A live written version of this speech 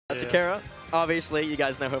Takera, obviously, you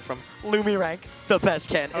guys know her from Lumi Rank, the best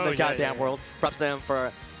Ken in the goddamn world. Props to him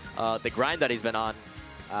for the grind that he's been on.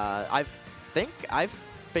 I think I've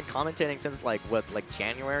been commentating since like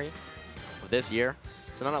January of this year,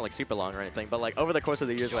 so not like super long or anything, but like over the course of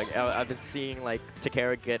the years, like I've been seeing like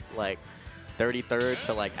Takera get like 33rd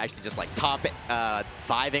to like actually just like top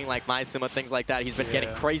 5ing like my Suma, things like that. He's been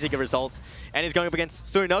getting crazy good results, and he's going up against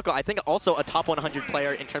Suinoko, I think also a top 100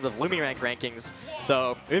 player in terms of Lumi Rank rankings.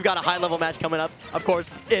 So we've got a high level match coming up. Of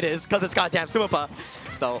course it is, because it's goddamn Sumapa.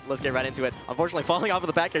 So let's get right into it. Unfortunately falling off of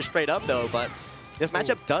the back here straight up though, but this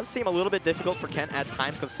matchup does seem a little bit difficult for Ken at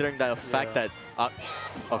times, considering the fact that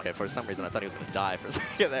okay, for some reason I thought he was going to die for a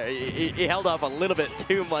second there. He held up a little bit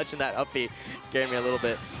too much in that up B, scared me a little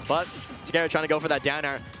bit. But Takera trying to go for that down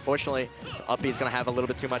air. Fortunately, up B is going to have a little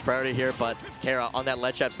bit too much priority here, but Takera on that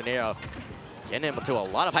ledge trap scenario, getting him to a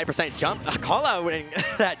lot of high percent jump. Call out winning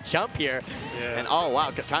that jump here. Yeah. And oh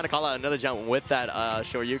wow, trying to call out another jump with that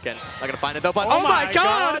Shoryuken. Not going to find it though, but oh my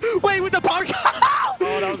god! Wait, with the park!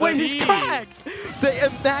 Wait, he's cracked! The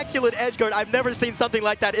immaculate edge guard. I've never seen something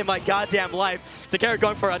like that in my goddamn life. Takera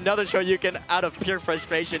going for another Shoryuken out of pure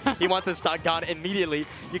frustration. He wants his stock gone immediately.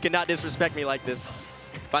 You cannot disrespect me like this.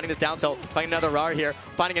 Finding this down tilt, finding another RAR here,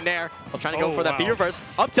 finding a Nair. While trying to go for that B reverse.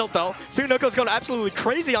 Up tilt though. Suinoko's going absolutely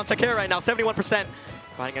crazy on Takera right now, 71%.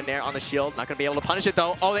 Finding a Nair on the shield, not going to be able to punish it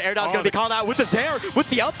though. Oh, the air dodge is going to be called out with the Zair, with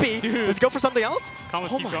the up B. Does it go for something else? Combos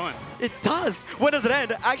keep going. It does. When does it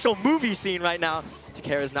end? Actual movie scene right now.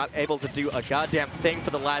 Takera is not able to do a goddamn thing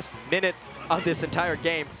for the last minute of this entire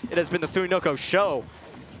game. It has been the Suinoko show.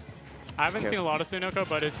 I haven't seen a lot of Suinoko,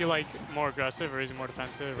 but is he like more aggressive or is he more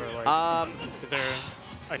defensive, or like is there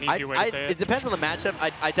an easy way to say it? It depends on the matchup.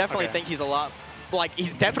 I definitely think he's a lot, like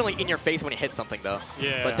he's definitely in your face when he hits something though.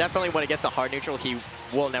 Yeah. But definitely when it gets to hard neutral, he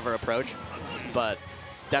will never approach. But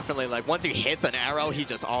definitely like once he hits an arrow, he's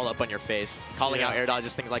just all up on your face, calling out air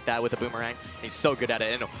dodges, things like that with a boomerang. He's so good at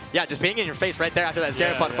it. And yeah, just being in your face right there after that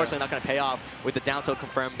Zair, unfortunately not going to pay off with the down tilt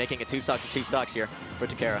confirmed, making it 2 stocks to 2 stocks here for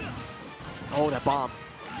Takera. Oh, that bomb.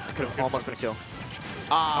 That could have almost been a kill.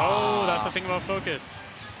 Oh, that's the thing about focus.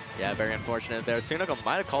 Yeah, very unfortunate there. Suinoko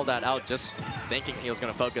might have called that out just thinking he was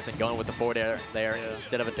going to focus and going with the forward air there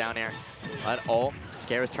instead of a down air. But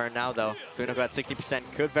Takera's turn now though. Suinoko at 60%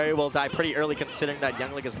 could very well die pretty early, considering that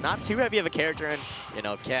Youngling is not too heavy of a character, and you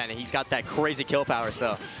know Ken, he's got that crazy kill power,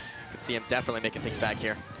 so you can see him definitely making things back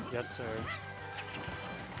here. Yes, sir.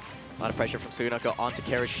 A lot of pressure from Suinoko on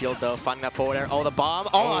Takera's shield though, finding that forward air. Oh, the bomb.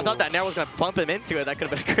 Oh, I thought that Nair was going to bump him into it. That could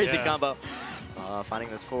have been a crazy combo. Finding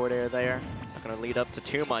this forward air there. Not going to lead up to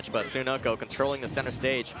too much, but Suinoko controlling the center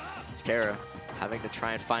stage. Takera having to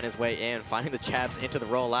try and find his way in, finding the jabs into the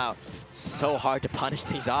rollout. So hard to punish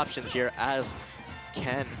these options here as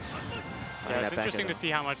Ken. Yeah, it's interesting to see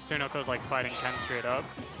how much Suinoko's like fighting Ken straight up.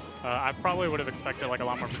 I probably would have expected like a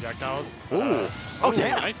lot more projectiles. Ooh. Oh,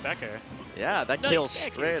 damn. Nice back air. Yeah, that kills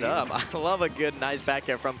straight up. I love a good, nice back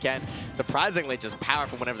air from Ken. Surprisingly, just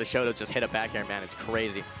powerful whenever the Shoto just hit a back air, man. It's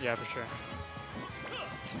crazy. Yeah, for sure.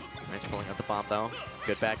 Nice pulling out the bomb, though.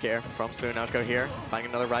 Good back air from Suinoko here. Finding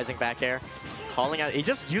another rising back air. Calling out. He's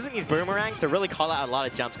just using these boomerangs to really call out a lot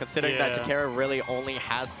of jumps, considering that Takera really only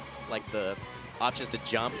has like the options to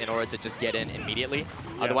jump in order to just get in immediately.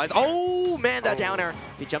 Otherwise, oh, man, that down air.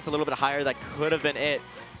 He jumped a little bit higher. That could have been it.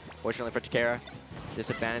 Fortunately for Takera,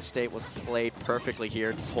 disadvantage state was played perfectly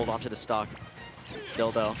here. Just hold on to the stock.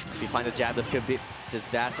 Still, though, if he finds a jab, this could be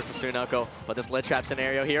disaster for Suinoko. But this lid trap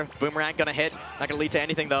scenario here, boomerang gonna hit. Not gonna lead to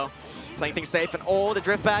anything, though. Playing things safe, and oh, the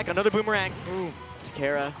drift back, another boomerang. Ooh.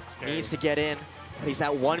 Takera needs to get in. He's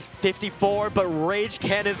at 154, but Rage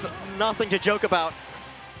Ken is nothing to joke about.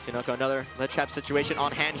 Suinoko, another lid trap situation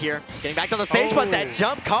on hand here. Getting back on the stage, but that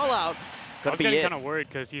jump call out. I was getting kind of worried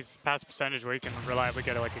because he's past percentage where he can reliably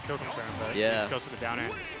get like a kill confirm, but he just goes for the down air.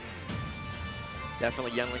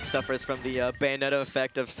 Definitely Youngling suffers from the Bayonetta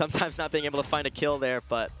effect of sometimes not being able to find a kill there,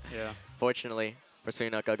 but fortunately for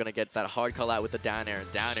Suinoko, going to get that hard call out with the down air.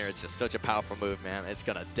 Down air is just such a powerful move, man. It's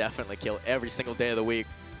going to definitely kill every single day of the week.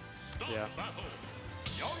 Yeah.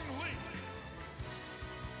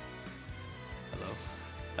 Hello.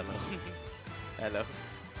 Hello. Hello.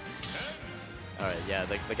 All right, yeah,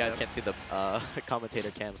 the guys can't see the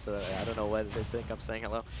commentator cam, so I don't know why they think I'm saying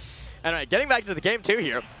hello. All right, getting back to the game 2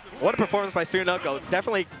 here. What a performance by Suinoko.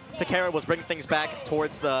 Definitely Takera was bringing things back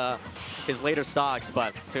towards his later stocks,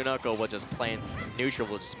 but Suinoko was just playing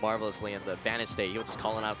neutral just marvelously in the advantage state. He was just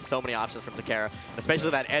calling out so many options from Takera, especially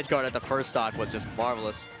that edge guard at the first stock was just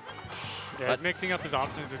marvelous. Yeah, he's mixing up his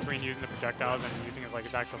options between using the projectiles and using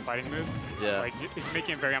his actual fighting moves. Yeah. Like he's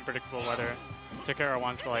making it very unpredictable whether Takera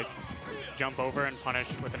wants to jump over and punish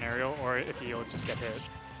with an aerial or if he'll just get hit.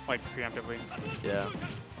 like preemptively. Yeah.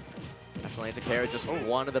 Definitely Takera, just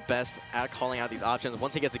one of the best at calling out these options.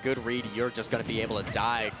 Once he gets a good read, you're just going to be able to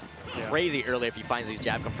die crazy early if he finds these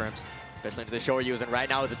jab confirms. Especially into the Shoryus, and right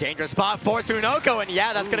now is a dangerous spot for Suinoko, and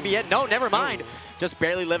yeah, that's going to be it. No, never mind. Just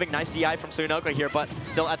barely living. Nice DI from Suinoko here, but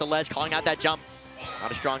still at the ledge, calling out that jump.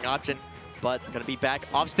 Not a strong option, but going to be back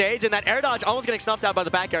off stage, and that air dodge almost getting snuffed out by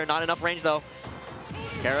the back air. Not enough range, though.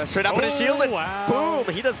 Takera straight up in his shield, and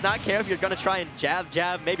boom! He does not care if you're going to try and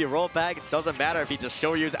jab, maybe roll back. It doesn't matter if he just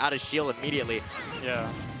Shoryus out of shield immediately. Yeah.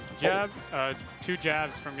 Jab, 2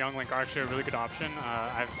 jabs from Young Link are actually a really good option.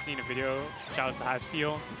 I've seen a video, shout out to Hive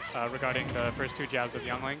Steel, regarding the first 2 jabs of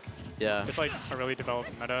Young Link. Yeah. Just like a really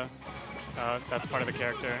developed meta. That's part of the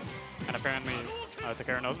character. And apparently,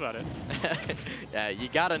 Takera knows about it. Yeah, you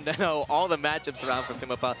gotta know all the matchups around for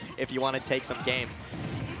Sumapa if you want to take some games.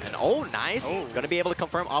 And nice. Gonna be able to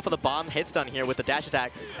confirm off of the bomb hit stun here with the dash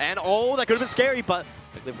attack. And that could have been scary, but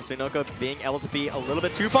quickly for Suinoko being able to be a little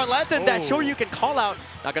bit too far left, and that sure you can call out.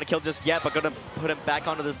 Not gonna kill just yet, but gonna put him back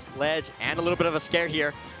onto this ledge, and a little bit of a scare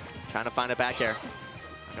here. Trying to find a back air.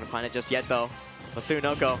 Not gonna find it just yet though. But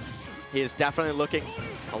Suinoko, he is definitely looking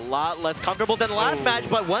a lot less comfortable than the last match,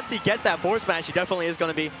 but once he gets that force smash, he definitely is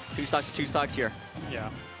gonna be 2 stocks to 2 stocks here. Yeah.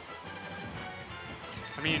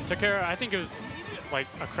 I mean, Takera, I think it was like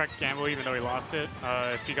a correct gamble, even though he lost it.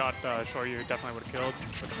 If he got Shoryu, definitely would have killed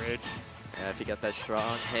with the rage. Yeah, if he got that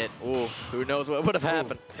strong hit, who knows what would have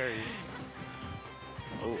happened. Parries.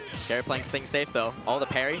 Takera playing things safe though. The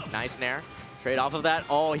parry, nice nair. Straight off of that,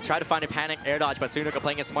 he tried to find a panic air dodge, but Suinoko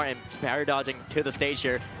playing it smart and parry dodging to the stage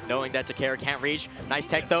here, knowing that Takera can't reach. Nice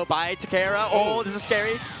tech though by Takera. This is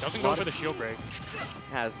scary. Doesn't go for the shield break.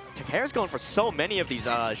 Yeah, Takera's going for so many of these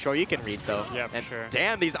Shoryuken reads though. Yeah, for sure.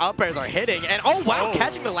 Damn, these up airs are hitting. And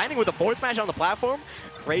catching the landing with a forward smash on the platform.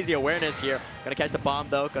 Crazy awareness here. Gonna catch the bomb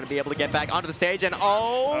though. Gonna be able to get back onto the stage, and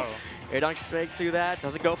air dodge straight through that.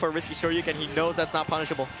 Doesn't go for a risky Shoryuken. He knows that's not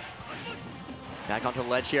punishable. Back onto the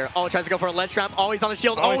ledge here. Tries to go for a ledge trap. He's on the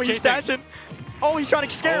shield. He's stashing. He's trying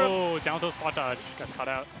to scare him. Down to spot dodge. Gets caught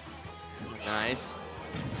out. Nice.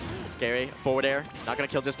 Scary. Forward air. Not gonna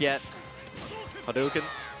kill just yet. Hadoukens.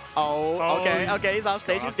 Okay, he's off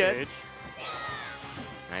stage. He's good.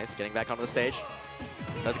 Nice, getting back onto the stage.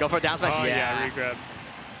 Let's go for a down smash. Yeah, regrab.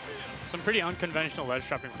 Some pretty unconventional ledge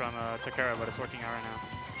trapping from Takera, but it's working out right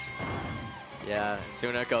now. Yeah,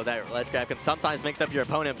 Suinoko, that ledge grab can sometimes mix up your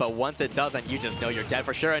opponent, but once it doesn't, you just know you're dead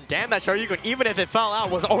for sure. And damn, that Shoryuken, even if it fell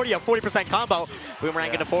out, was already a 40% combo.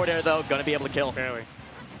 Boomerang into forward air though, gonna be able to kill. Barely.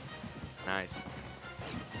 Nice.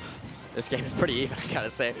 This game is pretty even, I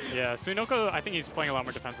gotta say. Yeah, Suinoko, I think he's playing a lot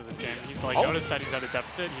more defensive this game. He's like noticed that he's at a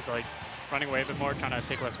deficit. He's like running away a bit more, trying to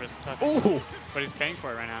take less risks. But he's paying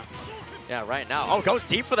for it right now. Yeah, right now. Goes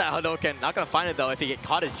deep for that Hadouken. Not gonna find it though. If he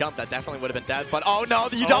caught his jump, that definitely would have been dead. But no,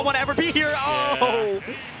 you don't want to ever be here. Yeah.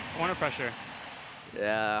 Corner pressure.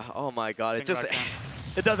 Yeah. Oh my God.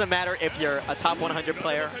 It doesn't matter if you're a top 100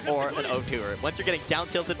 player or an O2er. Once you're getting down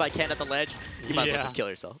tilted by Ken at the ledge, you might as well just kill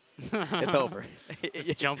yourself. It's over.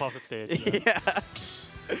 Just jump off the stage. Yeah.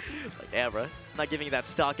 Like, bro. I'm not giving you that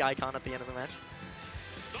stock icon at the end of the match.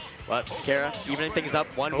 But Takera evening things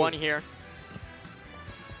up. 1-1 here.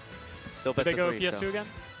 Still best Did they of go 3, PS2 again?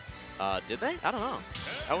 Did they? I don't know.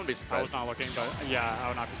 I wouldn't be surprised. I was not looking, but yeah, I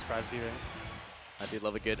would not be surprised either. I do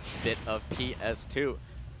love a good bit of PS2.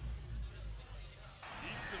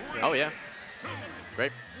 Yeah.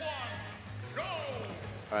 Great.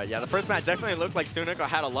 All right, yeah, the first match definitely looked like Suinoko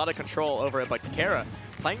had a lot of control over it, but Takera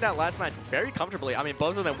playing that last match very comfortably. I mean,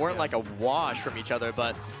 both of them weren't like a wash from each other,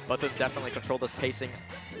 but both of them definitely controlled the pacing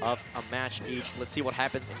of a match each. Let's see what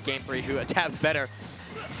happens in Game 3, who adapts better.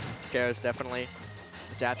 Takera's definitely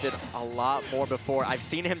adapted a lot more before. I've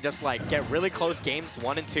seen him just like get really close games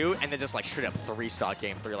 1 and 2, and then just like straight up 3-stock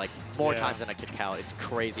Game 3, like more times than I could count. It's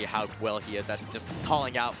crazy how well he is at just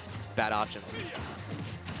calling out bad options,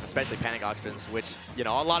 especially panic options, which, you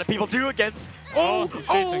know, a lot of people do against.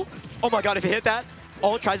 Oh my God, if he hit that.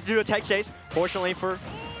 Tries to do a tech chase. Fortunately for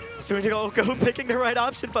Suinoko picking the right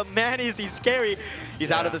option, but man, is he scary.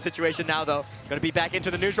 He's out of the situation now, though. Gonna be back into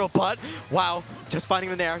the neutral, but wow, just finding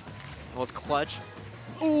the nair. That was clutch.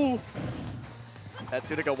 That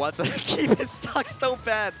Suinoko wants to keep his stock so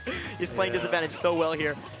bad. He's playing disadvantage so well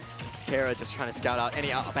here. Takera just trying to scout out any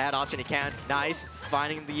bad option he can. Nice,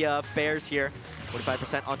 finding the bears here.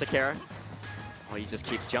 45% on Takera. He just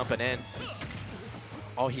keeps jumping in.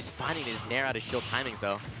 He's finding his nair out of shield timings,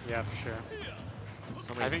 though. Yeah, for sure.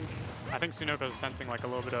 I think Suinoko's sensing like a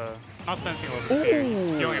little bit of, not sensing a little bit of fear,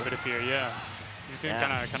 he's feeling a bit of fear, yeah. He's doing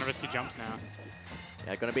kind of risky jumps now.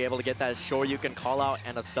 Yeah, gonna be able to get that Shoryuken call out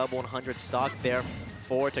and a sub 100 stock there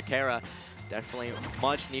for Takera. Definitely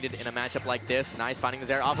much needed in a matchup like this. Nice finding the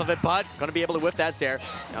Zair off of it, but going to be able to whip that Zair.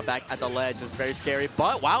 Now back at the ledge. This is very scary,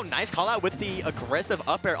 but wow, nice call out with the aggressive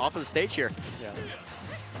up air off of the stage here. Yeah.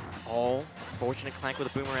 Oh, fortunate clank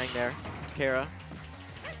with a boomerang there. Takera.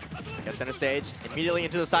 Got center stage. Immediately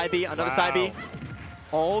into the side B. Another side B.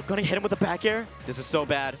 Oh, going to hit him with the back air. This is so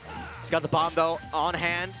bad. He's got the bomb, though, on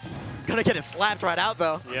hand. Going to get it slapped right out,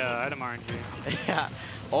 though. Yeah, item RNG. Yeah.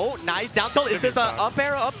 Oh, nice down tilt. Is this a up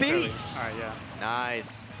air or up B? Really? All right, yeah.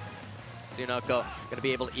 Nice. Suinoko going to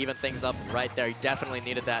be able to even things up right there. He definitely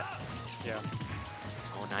needed that. Yeah.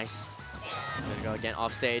 Oh, nice. Suinoko again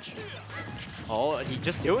off stage. Oh, he's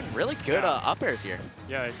just doing really good up airs here.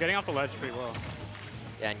 Yeah, he's getting off the ledge pretty well.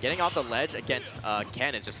 Yeah, and getting off the ledge against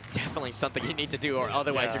Ken is just definitely something you need to do, or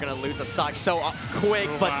otherwise you're going to lose a stock so quick.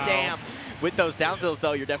 Wow. But damn, with those down tilts,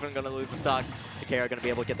 though, you're definitely going to lose the stock. Takera going to be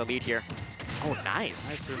able to get the lead here. Oh, nice.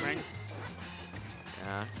 Nice boomerang.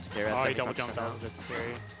 Yeah, Takera. Oh, he double jumped out. That's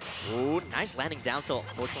scary. Ooh, nice landing down tilt.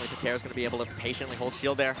 Fortunately, Takera's going to be able to patiently hold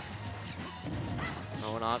shield there.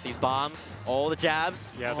 Throwing off these bombs. Oh, the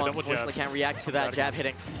jabs. Yeah, the double jab. Unfortunately, can't react to that jab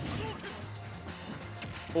hitting.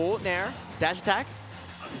 Oh, Nair. Dash attack.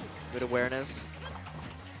 Good awareness.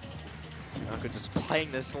 Suinoko just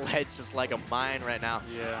playing this ledge just like a mine right now.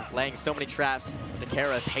 Yeah. Laying so many traps.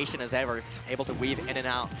 Takera, patient as ever, able to weave in and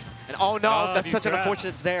out. And oh no, that's such an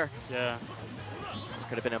unfortunate Zair. Yeah.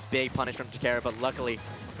 Could have been a big punish from Takera, but luckily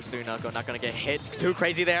for Suinoko, not going to get hit too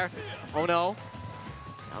crazy there. Oh no.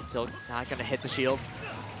 Down tilt, not going to hit the shield.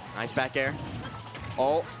 Nice back air.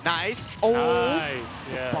 Oh, nice. Oh, nice.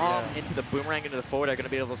 Yeah, bomb yeah. into the boomerang into the forward. They're going to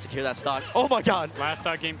be able to secure that stock. Oh my god. Last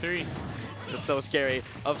stock, game 3. Just so scary.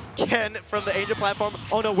 Of Ken from the Angel platform.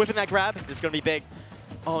 Oh no, whipping that grab. This is going to be big.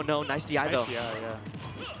 Oh no, nice DI though. Nice DI, yeah.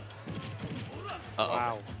 Uh-oh.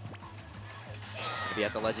 Wow. Gonna be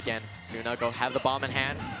at the ledge again. Suinoko have the bomb in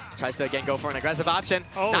hand. Tries to again go for an aggressive option.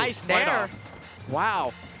 Oh, nice Nair.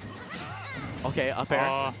 Wow. Okay, up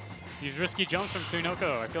air. These risky jumps from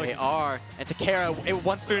Suinoko. I feel They like are. And Takera,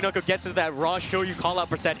 once Suinoko gets into that raw show you call out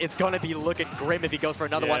percent, it's going to be looking grim if he goes for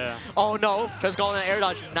another one. Oh no, just calling an air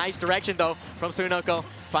dodge. Nice direction though from Suinoko.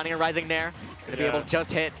 Finding a rising Nair. Gonna be able to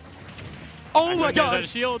just hit. Oh my god!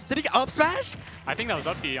 Shield. Did he up smash? I think that was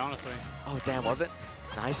up B, honestly. Oh damn, was it?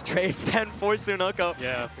 Nice trade then for Suinoko.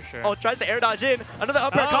 Yeah, for sure. Oh, tries to air dodge in. Another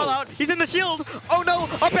up air call out. He's in the shield. Oh no,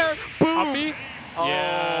 up air. Boom. Up B? Oh.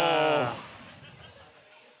 Yeah.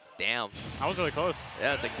 Damn. That was really close.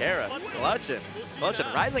 Yeah, Takera. Clutching.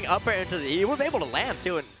 Rising up air into the... He was able to land,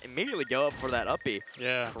 too, and immediately go up for that up B.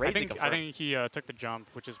 Yeah. Crazy I think he took the jump,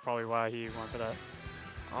 which is probably why he went for that.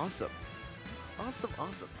 Awesome. Awesome.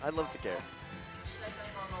 I love Takera.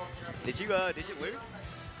 Did you lose?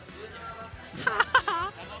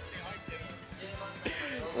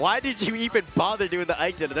 Why did you even bother doing the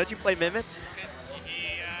Ike dinner? Don't you play Mimit?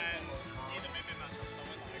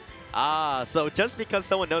 Ah, so just because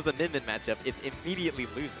someone knows the Min-Min matchup, it's immediately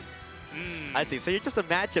losing. I see. So you're just a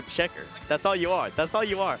matchup checker. That's all you are.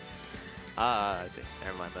 I see.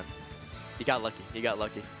 Never mind then. You got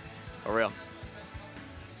lucky. For real.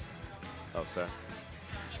 Oh, sir.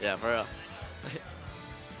 Yeah, for real.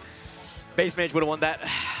 Base Mage would have won that.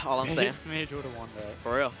 All I'm saying. Base Mage would have won that.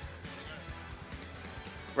 For real.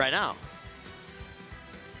 Right now.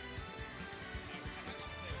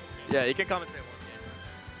 Yeah, you can commentate.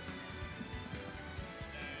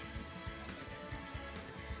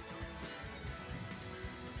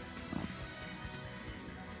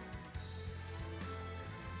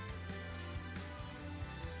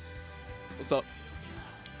 What's up?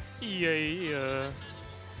 Yeah.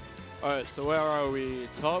 Alright, so where are we?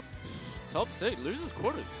 Top 6, losers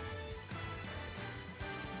quarters.